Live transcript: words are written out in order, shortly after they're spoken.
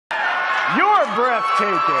You're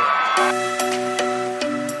breathtaking.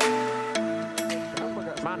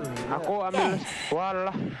 Man, aku ambil.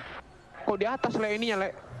 Walah. Kok di atas le ininya le?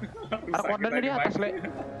 Rekordannya di atas le.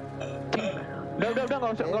 Udah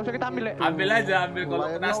nggak usah kita ambil le. Ambil aja, ambil kalau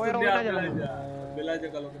kena stun dia ambil aja. Ambil aja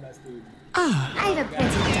kalau kena stun.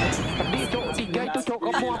 Tadi cok 3 itu cok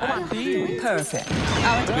kamu aku mati. Perfect.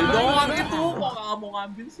 Ambil doang itu, kok nggak mau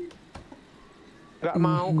ngambil sih? Gak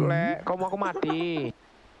mau le, kamu aku mati.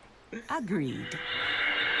 Agreed.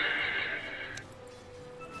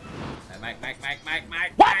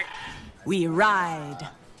 Naik. We ride.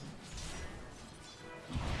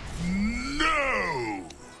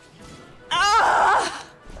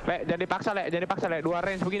 Le, jangan dipaksa le, 2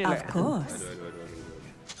 range begini le. Of course.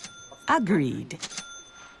 Agreed.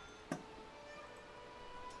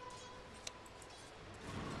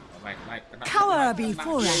 Naik. Cower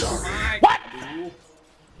before us. What?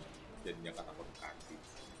 Jadinya kata aku kaki.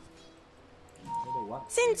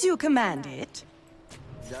 Since you command it.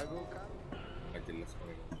 Nggak jelas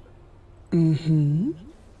kalau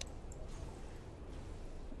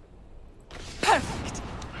Perfect.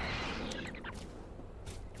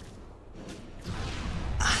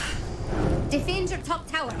 Defend your top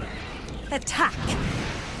tower. Attack.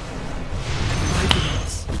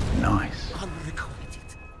 Nice.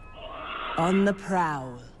 On the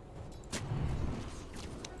prowl.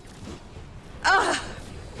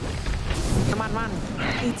 Man.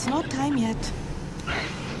 It's not time yet.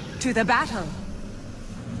 To the battle.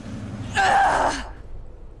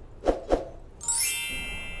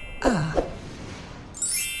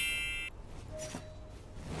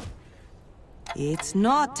 It's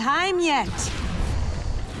not time yet.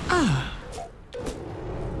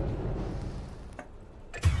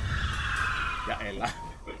 ya elah.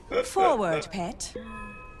 Forward, pet.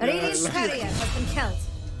 Radiant's courier has been killed.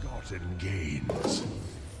 Gotten gains.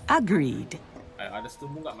 Agreed. Ada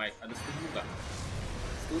stunmu nggak, Mike? Ada stunmu nggak?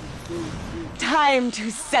 Stun. Time to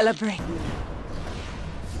celebrate.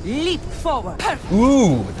 Leap forward. Perfect.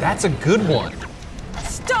 Ooh, that's a good one.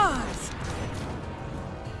 Stars.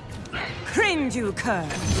 Cringe you cur.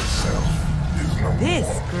 This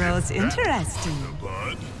grows interesting.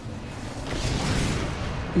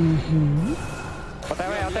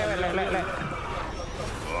 OTW, le.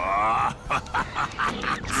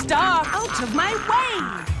 Star out of my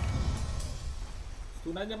way.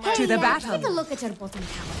 Stun aja, Hey, Mike. To the battle. take a look at your bottom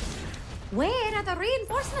tower. Where are the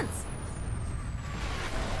reinforcements?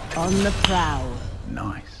 On the prowl.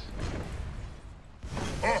 Nice.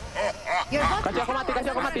 Your bottom Kasih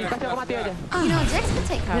aku mati aja. You know, Jax can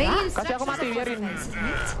take radiant Kasih aku mati, biarin.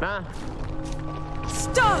 Nah,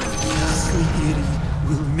 Stars. Sleepy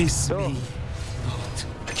will miss tuh. me.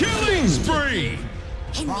 Killing spree.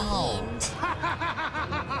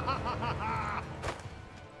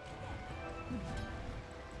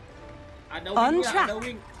 Ada On wing, track.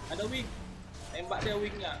 ada wing. Tembak dia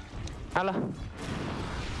wingnya. Alah.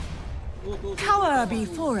 Tuh. Cower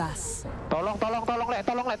before us. Tolong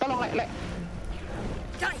le.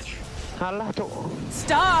 Alah, cok.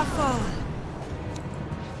 Starfall.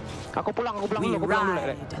 Aku pulang We dulu le.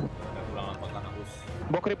 ride. Nggak pulang apa karena harus.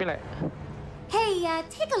 Bawa creepy le. Hey,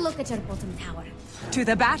 take a look at your bottom tower. To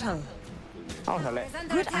the battle. Oh, le. It's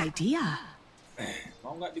under Good attack. idea.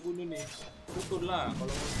 Mau nggak dibunuh nih? Tutun lah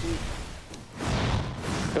kalau mau stun.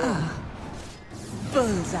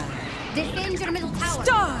 Bullseye. Defend your middle tower.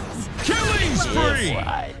 Stars. Killing spree.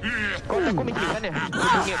 Kau tak kumisisan ya?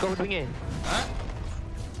 Kau dengin. Hah?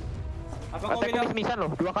 Apa kau Kata bilang? kumisisan loh.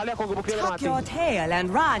 2 kali aku gebuk dia udah Tuck mati. your tail and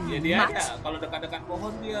run, Ya dia mutt. ada. Kalau dekat-dekat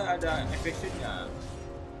pohon dia ada efeknya.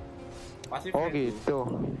 Pasif. Oh gitu.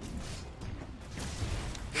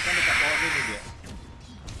 Dia kan dekat pohon ini dia.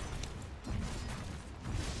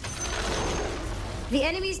 The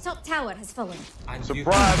enemy's top tower has fallen. Anjir.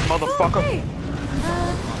 Surprise, motherfucker. Hey,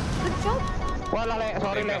 good job. Walah le,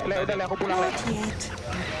 sorry le, udah le aku pulang le. Not yet.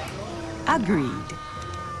 Agreed.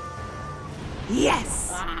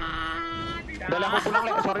 Yes. Udah le aku pulang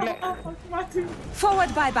le, sorry le.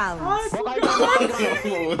 Forward by bounds. Bawa kali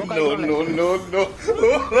No.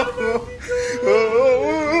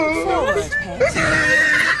 Forward, pet.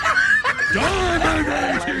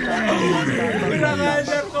 Kurang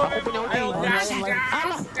ajar kok. Aku punya ulti. Ayo gas.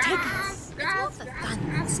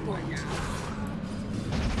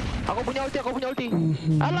 Aku punya ulti.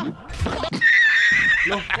 Alah.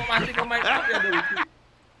 Loh, kok mati ke mic up ya ada ulti?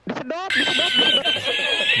 Disedot.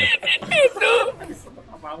 Disedot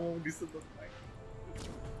apa mau disedot mic?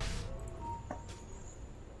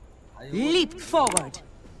 Leap forward.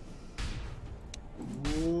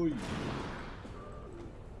 Woi.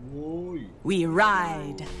 We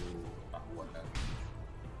ride.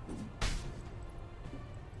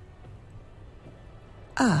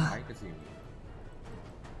 Sampai ke sini.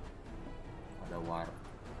 Ada war.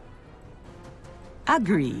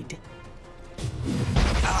 Agreed.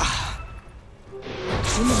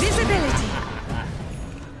 Invisibility.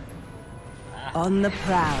 On the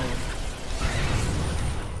prowl.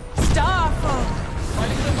 Starfall.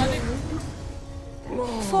 Balik.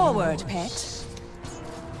 Forward, pet.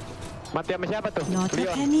 Mati sama siapa tuh? Not a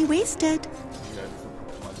Leon. penny wasted.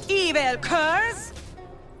 Evil curse.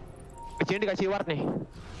 Di sini dikasih ward nih.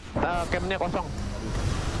 Campnya kosong.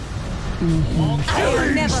 I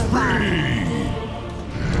will never bow.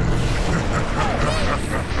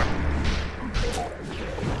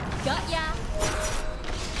 Got ya.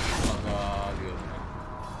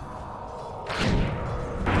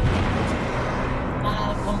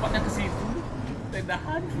 Lompatnya ke situ.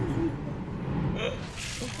 Tendahan.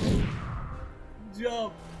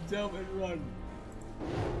 Jump and run.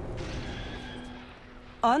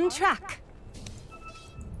 On track.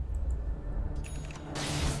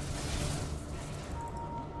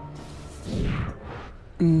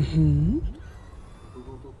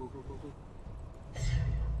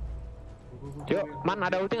 Yuk, Man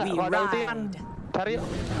ada ulti nggak? Kalau ada ulti Man, cari yuk.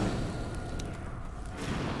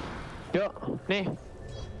 Yuk, nih.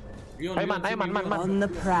 Ayo Man. On the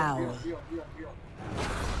prowl.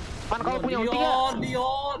 Man kalau punya ulti nggak?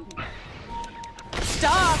 Leon.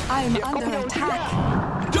 Stop! I'm Ya, kau under punya ulti attack. nggak?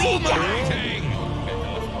 Dominating!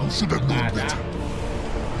 Should have known better.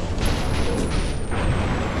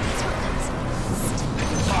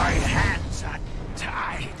 My hands are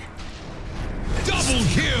tied. Double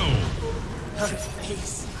kill!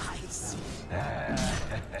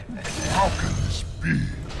 How can this be?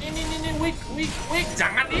 Ini weak.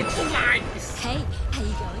 Jangan itu nice. Hey, how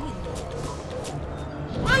you going in there?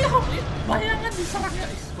 Alah, bayangan diserangnya.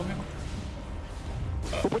 Kok memang.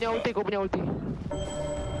 Kau punya ulti.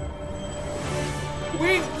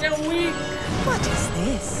 Weak. What is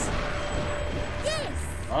this? Yes.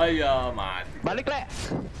 Ayo, mati. Balik Le.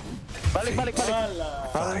 Balik. Alah.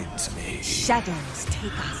 Finds me. Shadows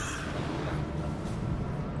take us.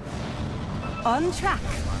 On track.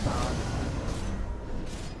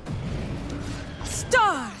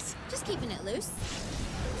 Stars! Just keeping it loose.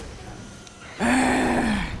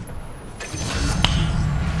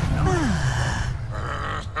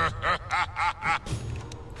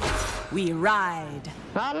 We ride.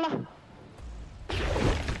 Alah.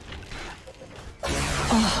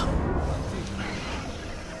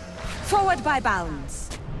 Forward by bounds.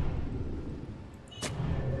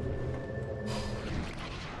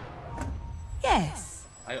 Yes.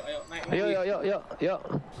 Ayo, naik. Yuk.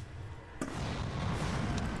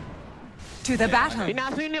 To the battle. Ini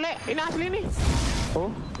asli nih Le, ini asli nih. Oh,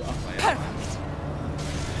 Perfect.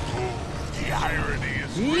 The irony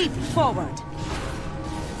is Leap forward.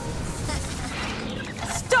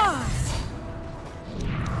 Stars!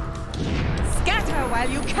 Scatter while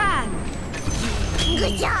you can.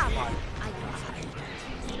 Good job.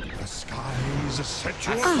 the skies set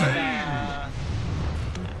you aflame.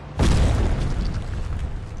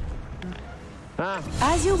 nah,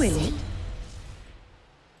 As you will it.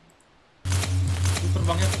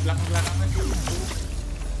 Terbangnya ke belakang-belakang aja.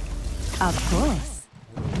 Of course.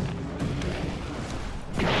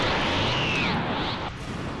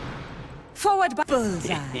 Forward by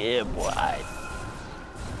bullseye. yeah boy.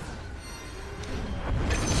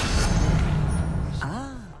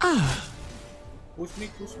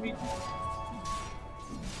 Push me.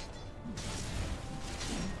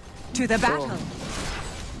 To the battle.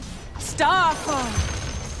 Starfall.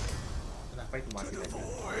 Kenapa itu mati aja?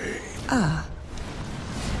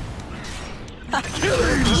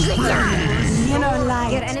 Inner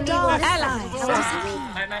light. Your enemy Star will ally.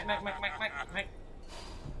 Naik.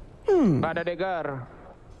 Nggak ada Degar.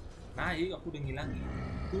 Naik, aku udah ngilangin.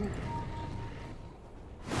 Tuh.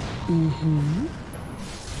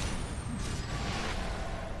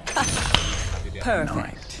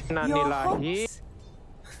 Perfect. Nani Your lahi. hopes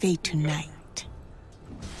fade tonight.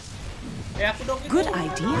 Aku dong itu. Good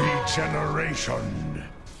idea. Regeneration.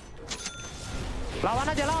 Lawan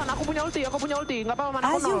aja lawan. Aku punya ulti. Nggak apa-apa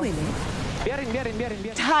mana As you nol. will it. Biarin.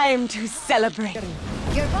 Time to celebrate.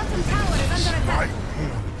 Your bottom tower is under attack.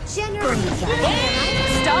 Generous.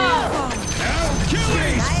 Starfall.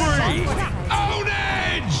 Killing spree! On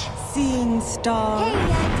edge! Seeing stars. Hey,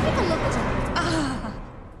 take a look at it.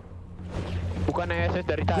 Bukan SS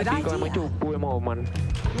dari tadi. Good Kau emang idea. cupu emang Oman.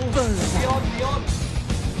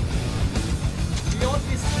 Leon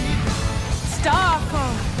is weak.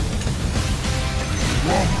 Starfall.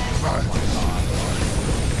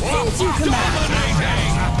 Since you command,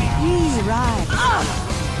 we ride.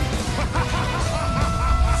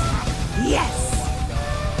 Yes.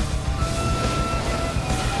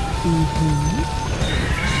 It's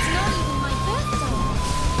not even my birthday.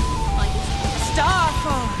 I just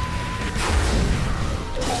Starfall.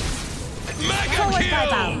 Mega Forward by kill!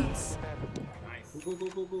 bounds. Nice.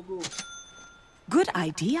 Go. Good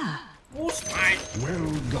idea. Push. Nice.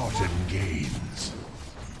 Well-gotten gains.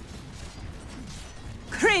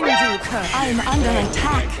 Krinduker. I'm under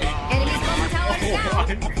attack. enemy's bottom tower is down.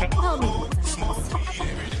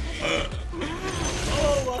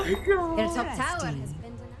 Oh my god. Their top tower has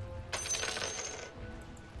been denied.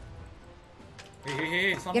 Hey,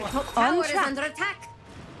 Your someone. top tower is track. under attack.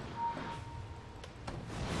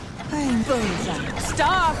 I'm bullseye.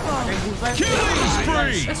 Starfall. Killing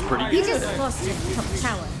spree! That's pretty You good. just lost your top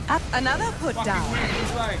tower. Up another put down.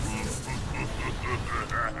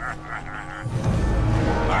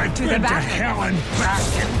 I've To the been to battle. hell and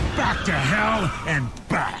back to hell and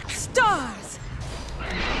back. Stars.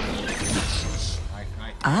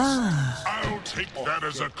 Nice. I'll take that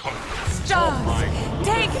as a compliment. Stars.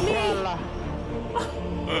 Take me.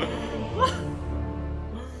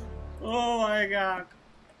 Oh my god.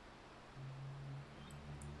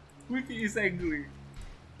 Wiki is angry.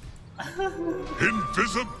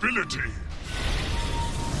 Invisibility.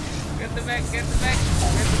 Get the back.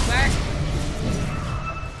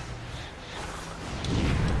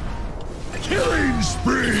 Killing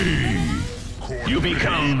spree. Court You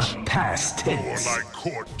become page. past More tense. like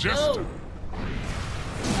court jester.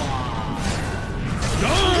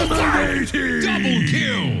 Dominating! Double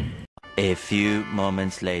kill! A few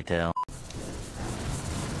moments later.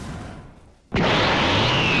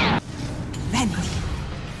 Vanity.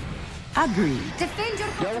 Agreed. Defend your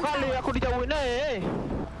Jauh bottom kali tower. aku dijauhin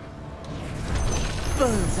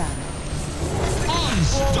Bullseye.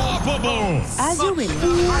 Unstoppable! As you will.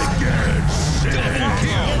 Double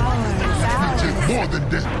kill! More than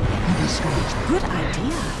death. You discourage me. Good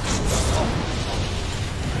idea.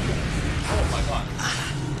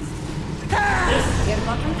 Your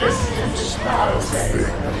bottom tower.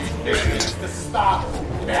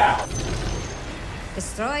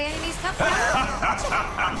 Destroy enemy's top tower.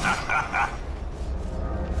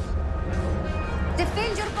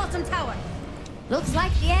 Defend your bottom tower. Looks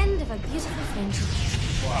like the end of a beautiful friendship.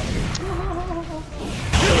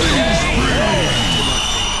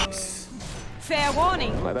 Fair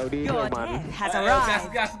warning. Nggak tahu di Your mana. death has Ayo, arrived.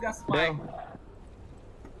 gas, Mike.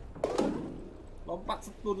 Lompat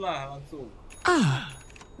setun lah langsung.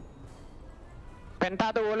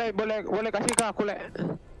 Penta tuh boleh kasih ke aku, Lek.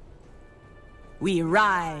 We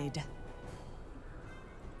ride.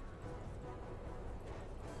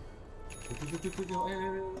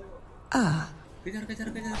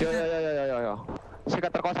 Kejar. Yo.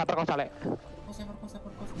 Sikat terkosa, Lek. Perkosa.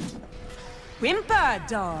 Whimper,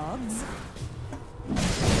 dogs.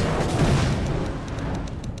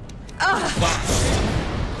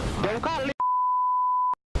 Jauh kali.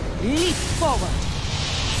 Leap forward.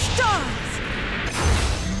 Stars.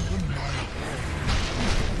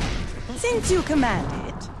 Since you command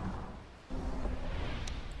it.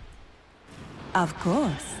 Of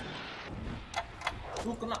course.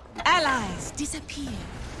 Lu kena. Allies disappear.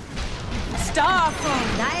 Starfall.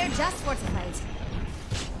 Dire just fortified.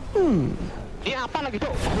 Ini apa lagi,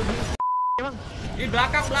 Cok? Emang. Ini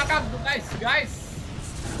belakang tuh guys.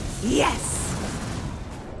 Yes.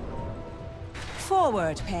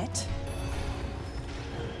 Forward, pet.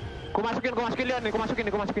 Ku masukin lihat nih, ku masukin.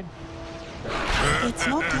 It's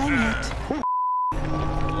not time yet.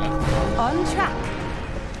 On track.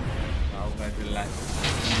 Tahu nggak jelas.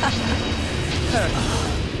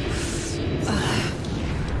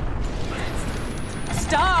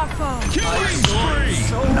 Starfall. Killing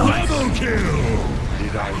spree! Double kill.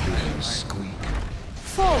 Did I hear you squeak?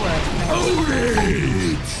 Forward.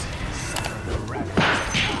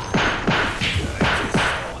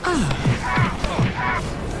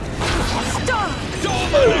 Stop.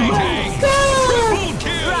 Dominating! Triple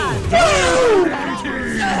kill!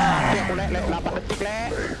 Aku, Lek, 8 detik,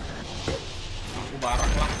 Lek. Aku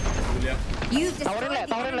bareng lah. Lu lihat. You've Tawarin, Lek,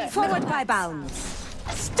 destroyed the Forward by bounds.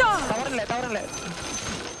 Stop. Tawarin, Lek.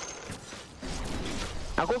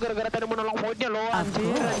 Aku gara-gara tadi menolong voidnya loh,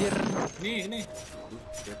 anjir. Nih.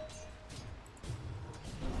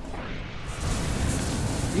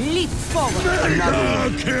 Leap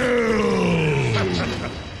forward.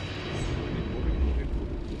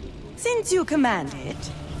 Since you command it.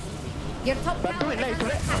 Your top tower Bantuin, Lek, is itu, under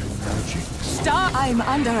Lek. attack. Stop. I'm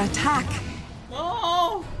under attack.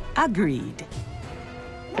 No. Agreed.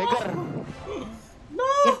 Tiger.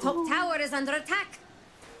 Your top tower is under attack.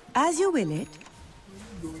 As you will it.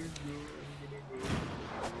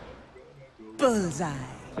 Bullseye.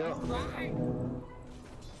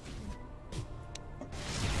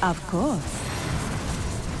 Of course.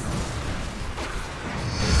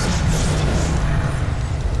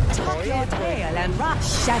 Tuck your tail and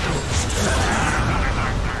rush shadows.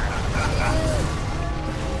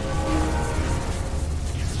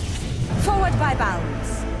 Forward by bounds.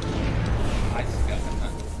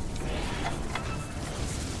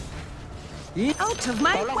 Out of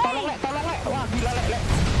my way!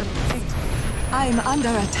 I'm under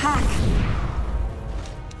attack.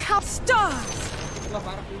 Count stars!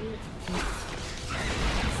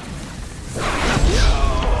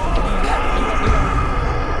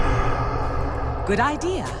 Good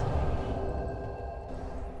idea.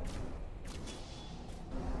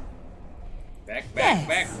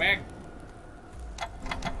 Back.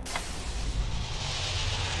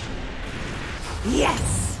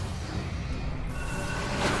 Yes!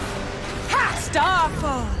 Ha!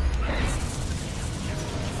 Starfall!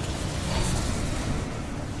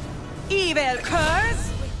 Evil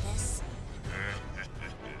curse!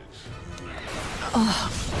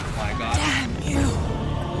 Oh, my God. Damn you!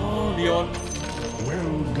 Oh, Leon.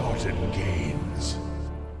 Well-gotten gains.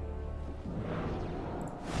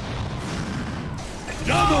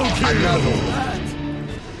 Double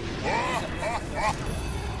kill!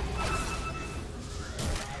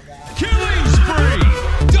 Killing spree!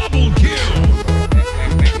 Double kill!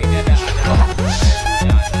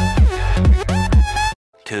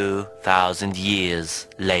 2,000 years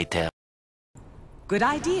later. Good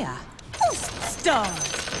idea.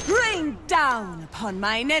 Stars, rain down upon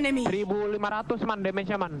mine enemy. 1500 man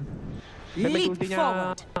damage-nya man. Damage Leap ultinya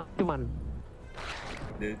forward. itu man.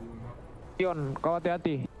 Leon, kau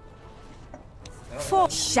hati-hati. Four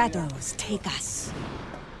shadows take us.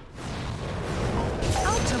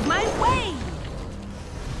 Out of my way!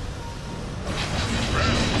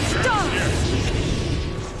 Stars!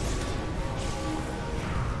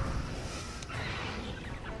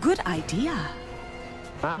 Good idea.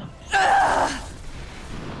 Nah,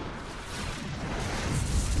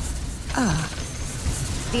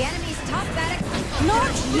 The enemy's top barracks.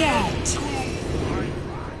 Not yet.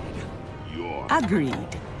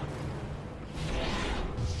 Agreed.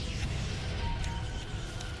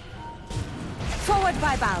 Forward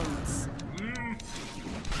by bounds.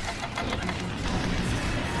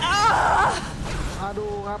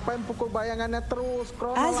 Aduh, ngapain pukul bayangannya terus?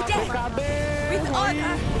 As death. With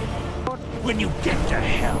honor. When you get to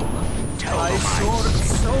hell, tell I them sword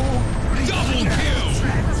so Double kill!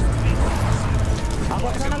 aku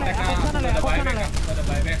kesana le, aku kesana le, aku kesana le. Ada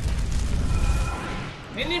buyback.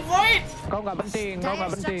 Ini void. Kau nggak penting, kau nggak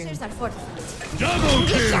Dire penting. structures are fortified. Double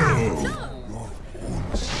kill!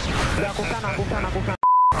 Udah aku kesana.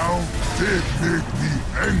 how dead make me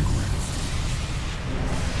angry.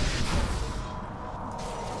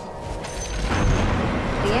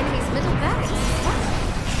 The enemy's middle barracks.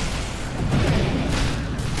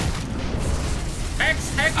 Hex.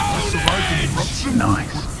 Survive an eruption?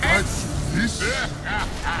 Nice. That's this.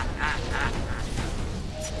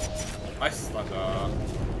 Astaga.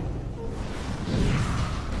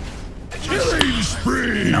 Killing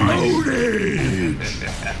spree! Loaded!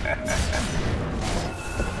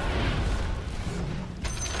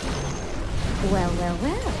 Well.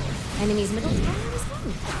 Enemy's middle tower is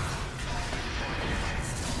gone.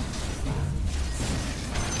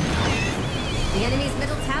 The enemy's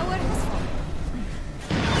middle tower has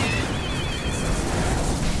fallen.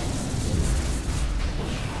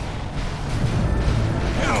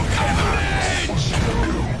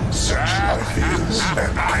 Such is,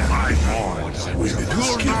 and my horns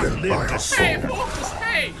will be given by a Hey, sword. focus,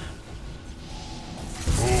 hey!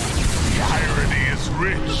 The irony is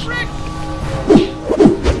rich.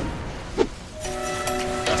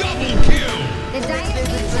 Double kill! The dire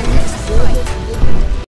need